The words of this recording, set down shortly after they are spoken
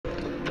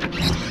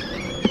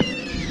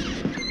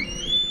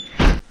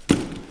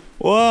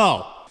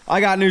Whoa, I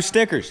got new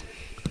stickers.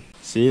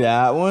 See,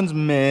 that one's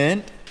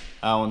mint.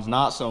 That one's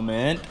not so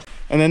mint.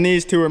 And then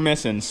these two are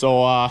missing.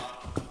 So I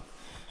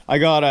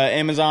got an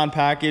Amazon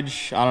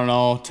package. I don't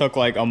know, took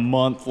like a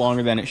month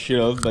longer than it should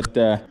have,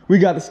 but we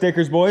got the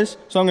stickers, boys.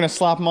 So I'm gonna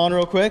slap them on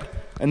real quick.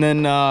 And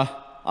then I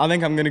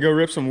think I'm gonna go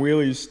rip some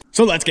wheelies.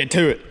 So let's get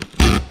to it.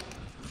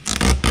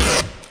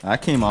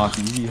 That came off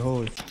easy,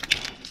 holy.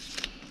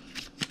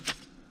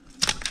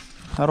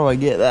 How do I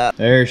get that?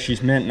 There,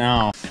 she's mint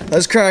now.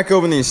 Let's crack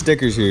open these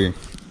stickers here.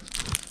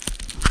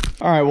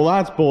 All right, well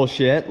that's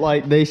bullshit.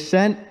 Like, they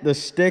sent the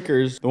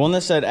stickers, the one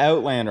that said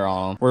Outlander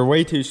on them, were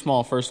way too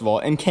small, first of all,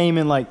 and came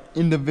in like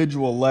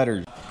individual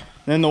letters.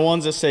 Then the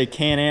ones that say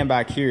Can-Am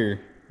back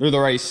here, they're the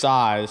right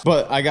size,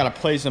 but I gotta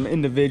place them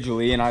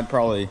individually, and I'd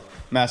probably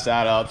mess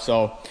that up.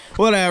 So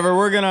whatever,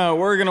 we're gonna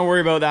worry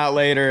about that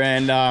later.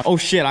 And oh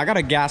shit, I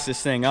gotta gas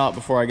this thing up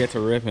before I get to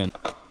ripping.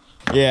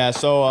 Yeah,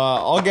 so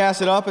I'll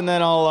gas it up and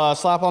then I'll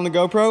slap on the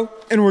GoPro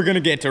and we're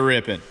gonna get to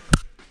ripping.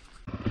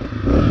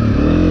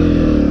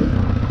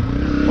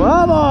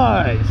 Well,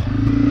 boys,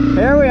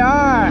 here we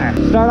are.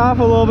 Start off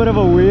a little bit of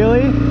a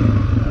wheelie.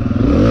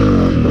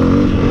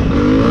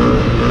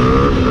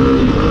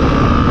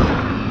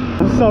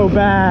 I'm so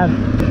bad.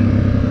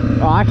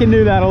 Oh, I can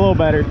do that a little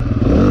better.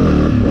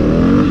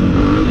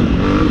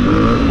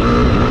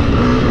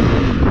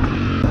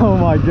 Oh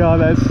my God,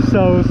 that's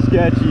so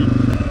sketchy.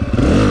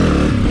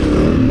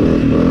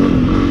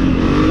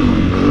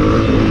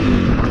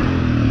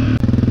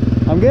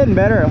 I'm getting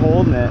better at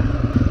holding it.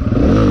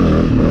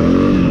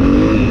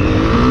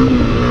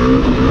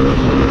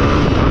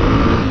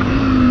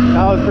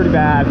 That was pretty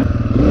bad.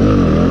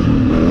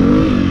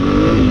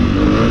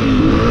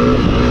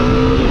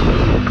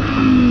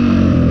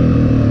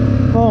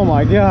 Oh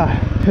my God,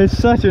 it's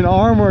such an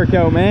arm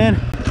workout, man.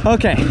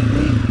 Okay,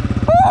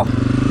 woo!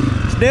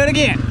 Let's do it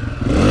again.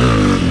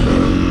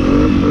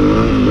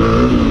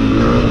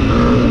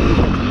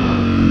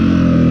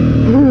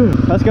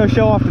 Let's go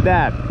show off to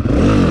Dad.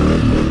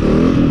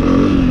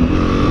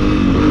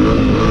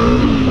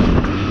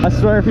 I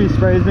swear if he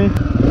sprays me.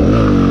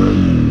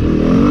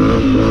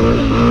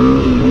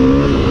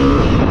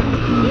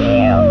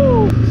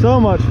 Ew. So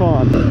much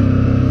fun.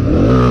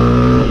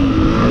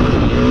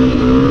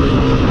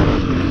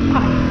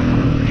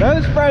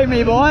 Don't spray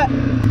me, boy.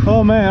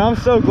 Oh man, I'm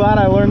so glad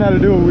I learned how to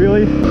do a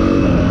wheelie.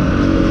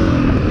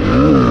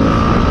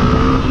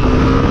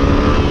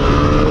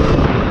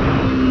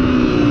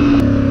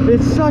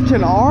 It's such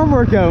an arm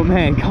workout,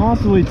 man,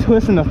 constantly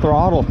twisting the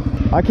throttle.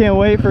 I can't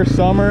wait for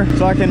summer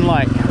so I can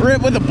like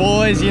rip with the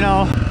boys, you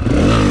know.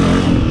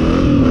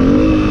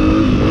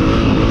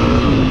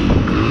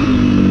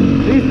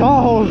 These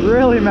potholes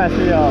really mess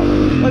me up.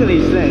 Look at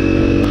these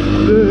things.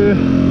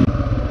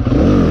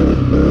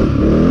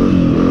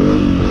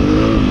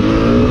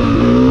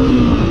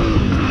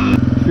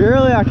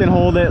 Surely I can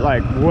hold it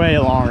like way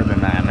longer than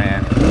that,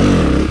 man.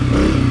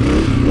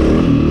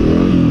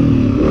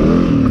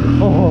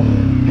 Oh,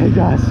 hey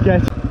guys,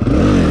 sketch.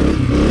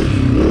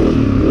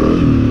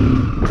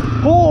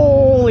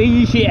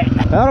 Holy shit.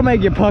 That'll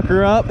make you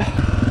pucker up.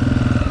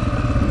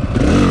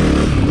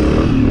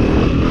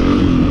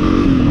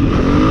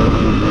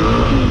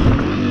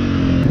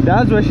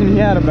 Dad's wishing he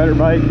had a better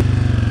bike.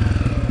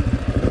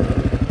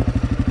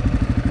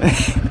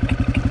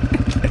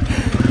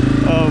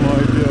 Oh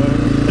my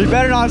God. He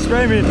better not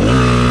spray me.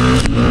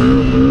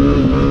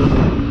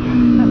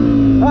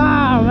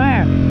 Oh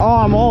man. Oh,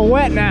 I'm all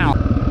wet now.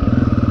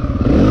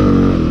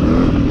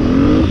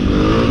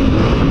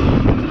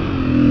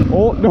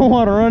 Oh, don't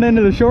want to run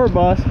into the short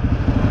bus.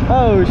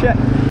 Oh shit,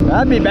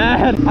 that'd be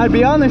bad. I'd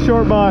be on the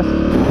short bus.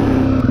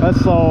 Let's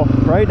slow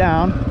right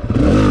down.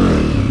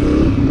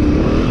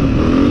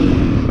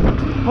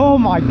 Oh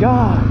my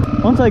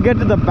God. Once I get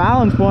to the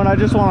balance point, I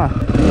just want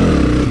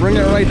to bring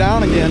it right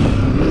down again.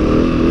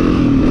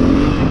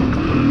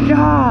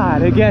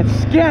 God, it gets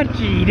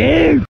sketchy,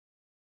 dude.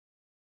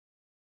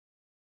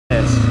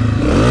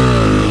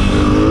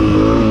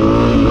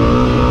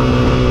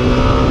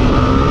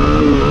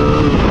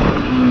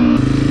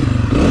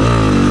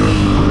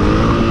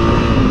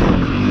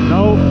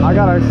 I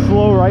gotta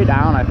slow right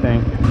down, I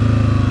think.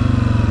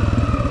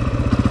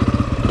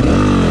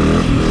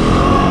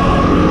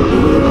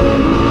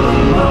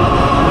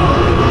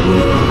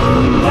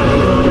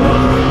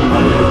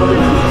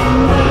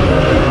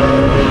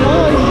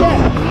 Holy shit!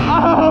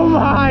 Oh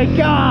my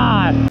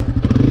God!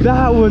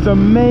 That was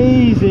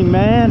amazing,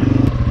 man.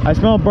 I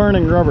smell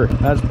burning rubber.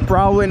 That's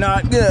probably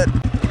not good.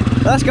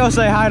 Let's go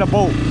say hi to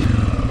Bolt.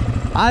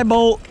 Hi,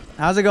 Bolt.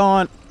 How's it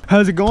going?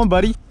 How's it going,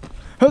 buddy?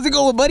 How's it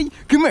going, buddy?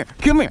 Come here,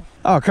 come here.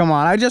 Oh, come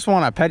on, I just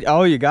want to pet you.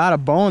 Oh, you got a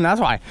bone, that's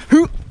why.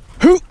 Hoot,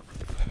 hoot.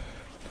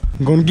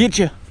 I'm gonna get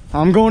you.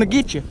 I'm gonna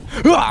get you.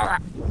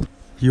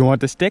 You want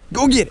the stick?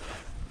 Go get it.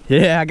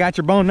 Yeah, I got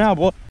your bone now,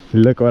 boy.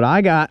 Look what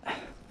I got.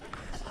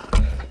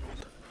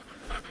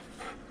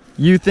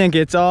 You think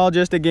it's all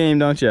just a game,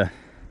 don't you?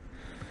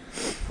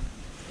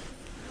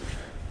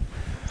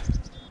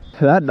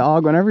 That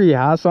dog, whenever he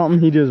has something,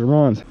 he just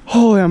runs.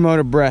 Holy, I'm out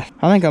of breath.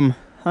 I think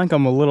I think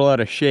I'm a little out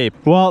of shape.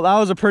 Well, that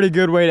was a pretty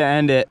good way to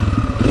end it.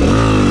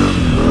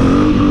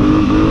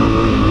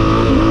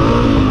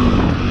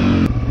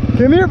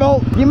 Come here,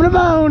 Bolt. Give me the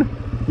bone.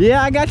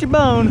 Yeah, I got your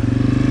bone.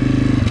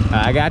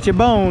 I got your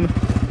bone.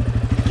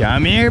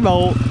 Come here,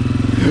 Bolt.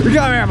 Come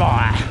here,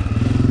 boy.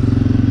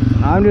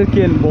 I'm just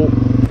kidding, Bolt.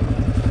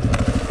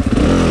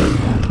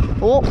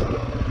 Oh.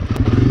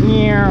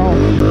 Meow.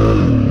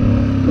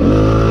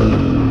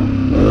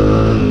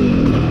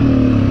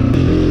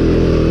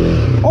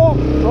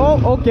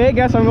 Oh, okay,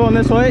 guess I'm going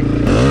this way.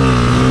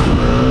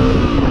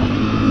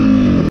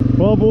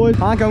 Well, boys,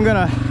 I think I'm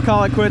gonna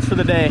call it quits for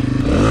the day.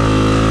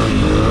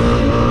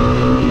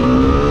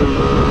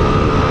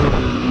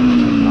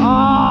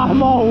 Ah,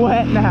 I'm all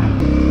wet now.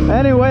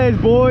 Anyways,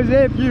 boys,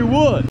 if you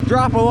would,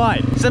 drop a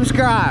like,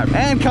 subscribe,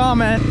 and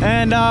comment,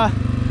 and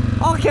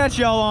I'll catch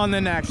y'all on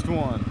the next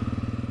one.